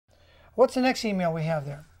What's the next email we have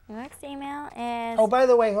there? The next email is... Oh, by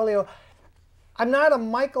the way, Julio, I'm not a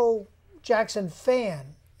Michael Jackson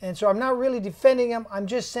fan, and so I'm not really defending him. I'm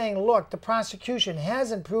just saying, look, the prosecution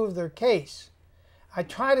hasn't proved their case. I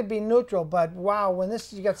try to be neutral, but wow, when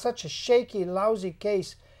you got such a shaky, lousy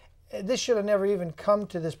case, this should have never even come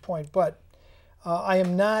to this point. But I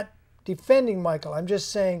am not defending Michael. I'm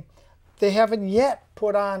just saying they haven't yet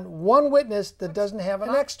put on one witness that doesn't have an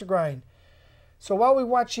axe to grind. So while we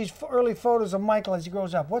watch these early photos of Michael as he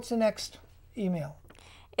grows up, what's the next email?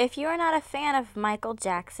 If you are not a fan of Michael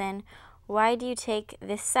Jackson, why do you take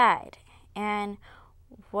this side? And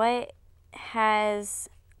what has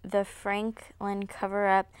the Franklin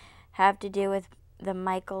cover-up have to do with the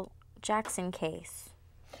Michael Jackson case?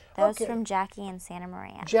 That was from Jackie in Santa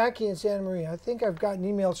Maria. Jackie in Santa Maria. I think I've gotten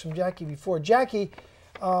emails from Jackie before. Jackie,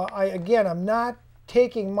 I'm not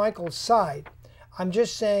taking Michael's side. I'm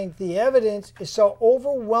just saying the evidence is so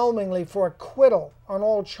overwhelmingly for acquittal on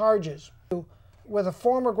all charges. With a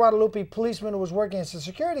former Guadalupe policeman who was working as a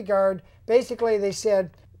security guard, basically they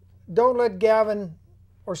said, don't let Gavin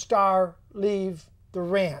or Star leave the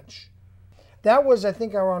ranch. That was, I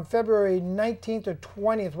think, around February 19th or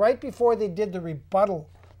 20th, right before they did the rebuttal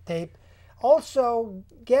tape. Also,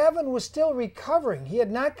 Gavin was still recovering. He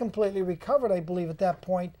had not completely recovered, I believe, at that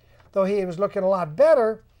point, though he was looking a lot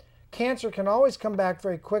better. Cancer can always come back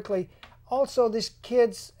very quickly. Also, these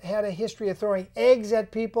kids had a history of throwing eggs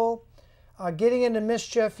at people, getting into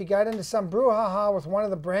mischief. He got into some brouhaha with one of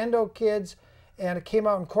the Brando kids, and it came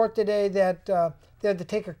out in court today that they had to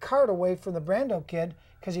take a cart away from the Brando kid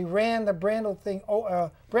because he ran the Brando thing.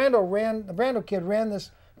 The Brando kid ran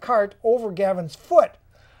this cart over Gavin's foot,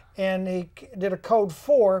 and he did a code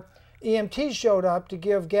 4. EMT showed up to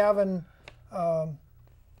give Gavin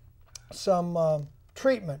some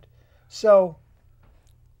treatment. So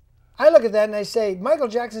I look at that and I say, Michael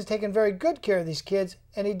Jackson's taken very good care of these kids,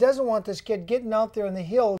 and he doesn't want this kid getting out there in the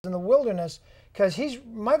hills, in the wilderness, because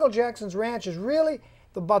Michael Jackson's ranch is really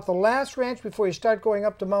about the last ranch before you start going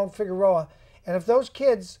up to Mount Figueroa. And if those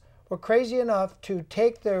kids were crazy enough to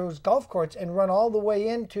take those golf courts and run all the way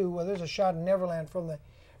into, well, there's a shot in Neverland from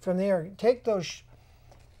the air, take those,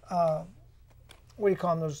 what do you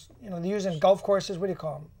call them, those, they're using golf courses, what do you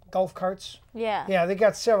call them? Golf carts? Yeah. Yeah, they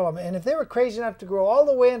got several of them. And if they were crazy enough to go all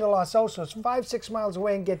the way into Los Osos, 5-6 miles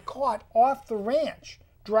away, and get caught off the ranch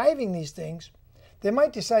driving these things, they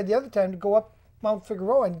might decide the other time to go up Mount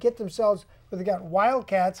Figueroa and get themselves, where they got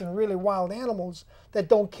wildcats and really wild animals that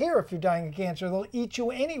don't care if you're dying of cancer. They'll eat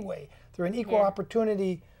you anyway. They're an equal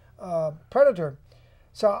opportunity predator.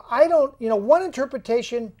 So I don't, one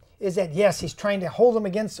interpretation is that, yes, he's trying to hold them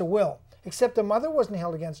against the will. Except the mother wasn't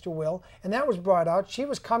held against her will, and that was brought out. She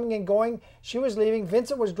was coming and going. She was leaving.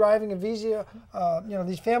 Vincent was driving Avizia,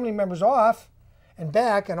 these family members off and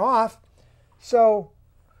back and off. So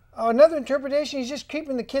another interpretation, he's just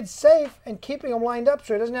keeping the kids safe and keeping them lined up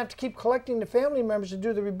so he doesn't have to keep collecting the family members to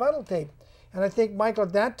do the rebuttal tape. And I think Michael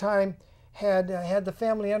at that time had the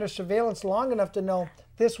family under surveillance long enough to know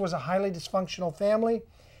this was a highly dysfunctional family,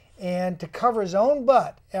 and to cover his own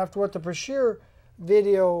butt after what the Brashear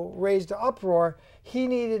video raised an uproar, he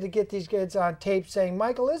needed to get these kids on tape saying,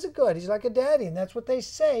 Michael isn't good, he's like a daddy. And that's what they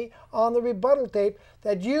say on the rebuttal tape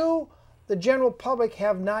that you, the general public,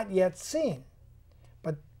 have not yet seen.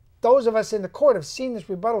 But those of us in the court have seen this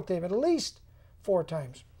rebuttal tape at least 4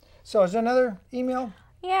 times. So is there another email?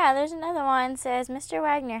 Yeah, there's another one. It says, Mr.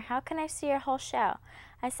 Wagener, how can I see your whole show?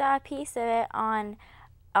 I saw a piece of it on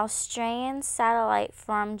Australian satellite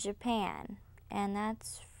from Japan. And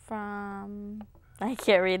that's from... I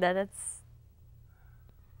can't read that.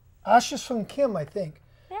 Asha's from Kim, I think.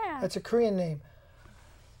 Yeah. That's a Korean name.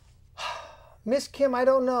 Miss Kim, I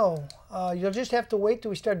don't know. You'll just have to wait till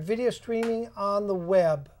we start video streaming on the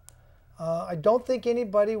web. I don't think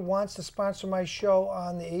anybody wants to sponsor my show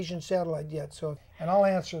on the Asian satellite yet, and I'll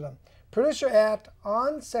answer them. Producer at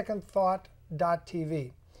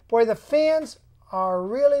onsecondthought.tv. Boy, the fans are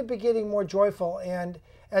really getting more joyful, and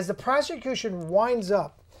as the prosecution winds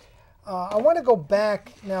up, I want to go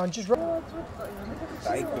back now and just...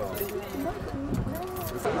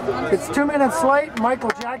 It's 2 minutes late. Michael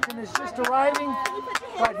Jackson is just arriving,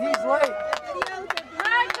 but he's late.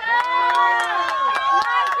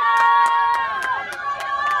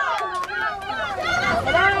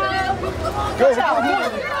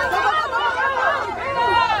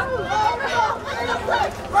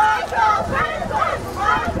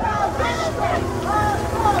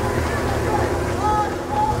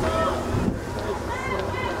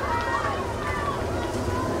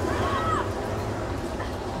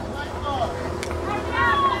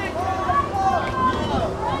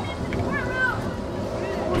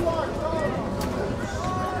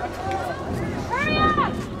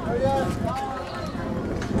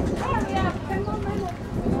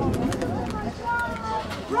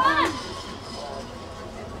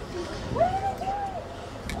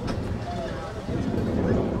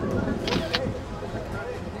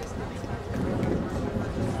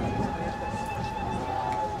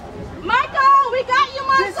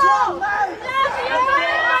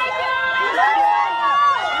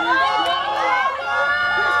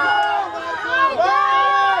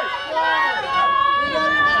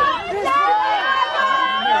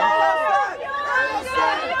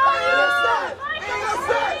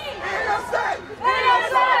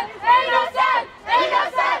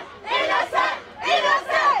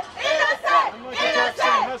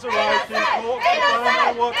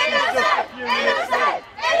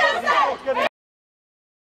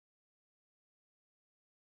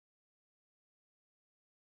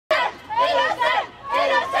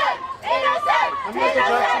 And Michael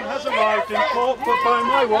Jackson has arrived in court, but by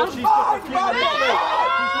my watch, he's just a few minutes late.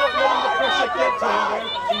 He's not letting the pressure get to him,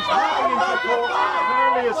 though. He's moving into court,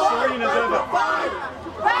 apparently as serene as ever. Fight,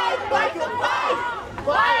 Michael, fight!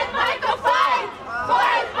 Fight, Michael, fight!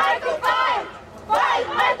 Fight, Michael, fight! Fight,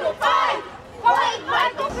 Michael, fight! Fight,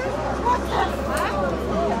 Michael! What the fuck?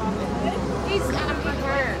 He's gonna be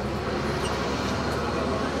hurt.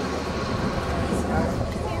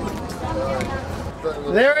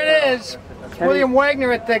 There it is. William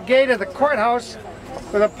Wagener at the gate of the courthouse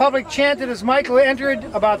where the public chanted as Michael entered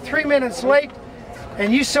about 3 minutes late,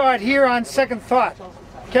 and you saw it here on Second Thought.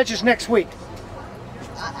 Catch us next week.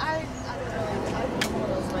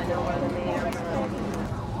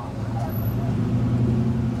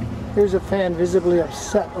 Here's a fan visibly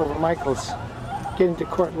upset over Michael's getting to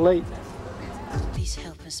court late. Please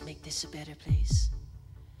help us make this a better place.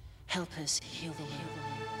 Help us heal the world.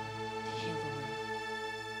 Heal the world.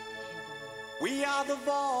 We are the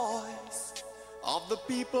voice of the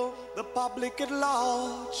people, the public at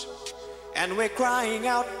large. And we're crying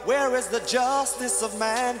out, where is the justice of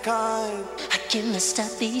mankind? I cannot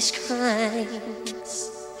stop these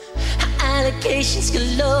crimes. Allegations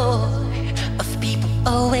galore of people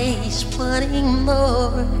always wanting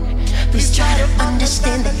more. Please try to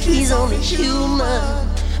understand that he's only human.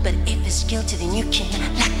 But if he's guilty, then you can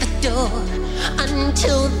lock the door.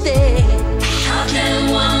 Until then, how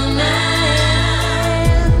can one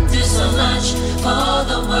man do so much for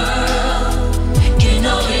the world? You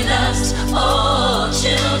know he loves all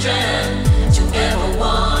children. To ever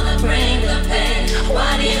wanna bring them pain?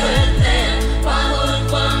 Why'd he hurt them? Why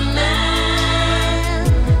would one man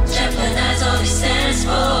jeopardize all he stands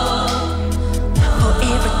for? For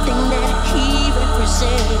everything that he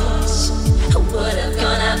represents, I would have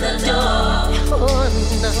gone out the door. Oh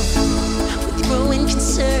no, with growing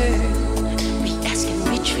concern, we ask and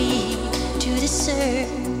retreat to discern.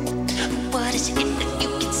 What is it that you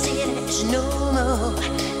consider as normal?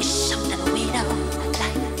 It's something we don't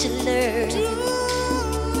like to learn.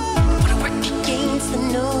 Wanna work against the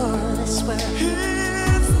norm, this world.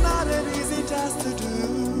 It's not an easy task to do.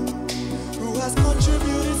 Who has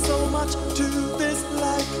contributed so much to this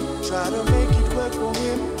life? Try to make it work for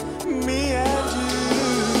him, me and you.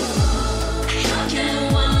 How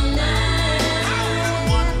can one man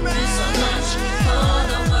do so much for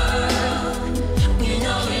the world? We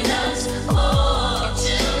know he loves all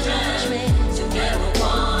children. Together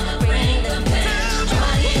wanna bring them pain.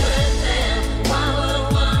 Why he hurt them? Why would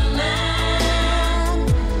one man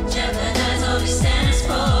jeopardize all he stands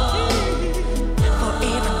for? For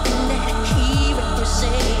everything that he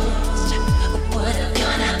represents, would have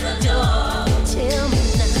gone out the door. Tell me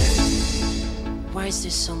now, why is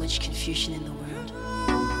there so much confusion in the world?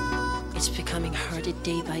 It's becoming harder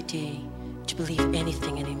day by day to believe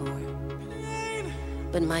anything anymore.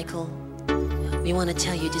 But Michael, we want to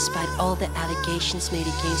tell you, despite all the allegations made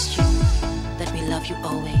against you, that we love you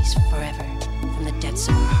always, forever, from the depths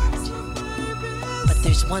of our heart. But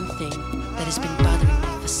there's one thing that has been bothering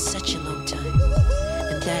me for such a long time,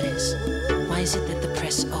 and that is, why is it that the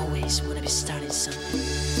press always want to be starting something?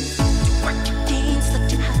 To work against the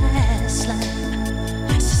ties life.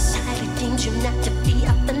 Society deems you not to be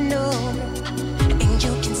of the norm, and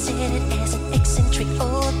you're considered as an eccentric,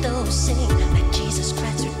 although sing like Jesus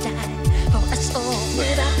Christ who died for us all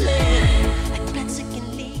without blame, like bloodsucking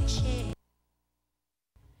leeches.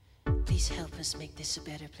 Please help us make this a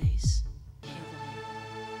better place. Heal the world.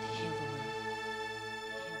 Heal the world.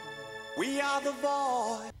 Heal the world. We are the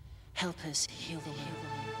voice. Help us heal the world.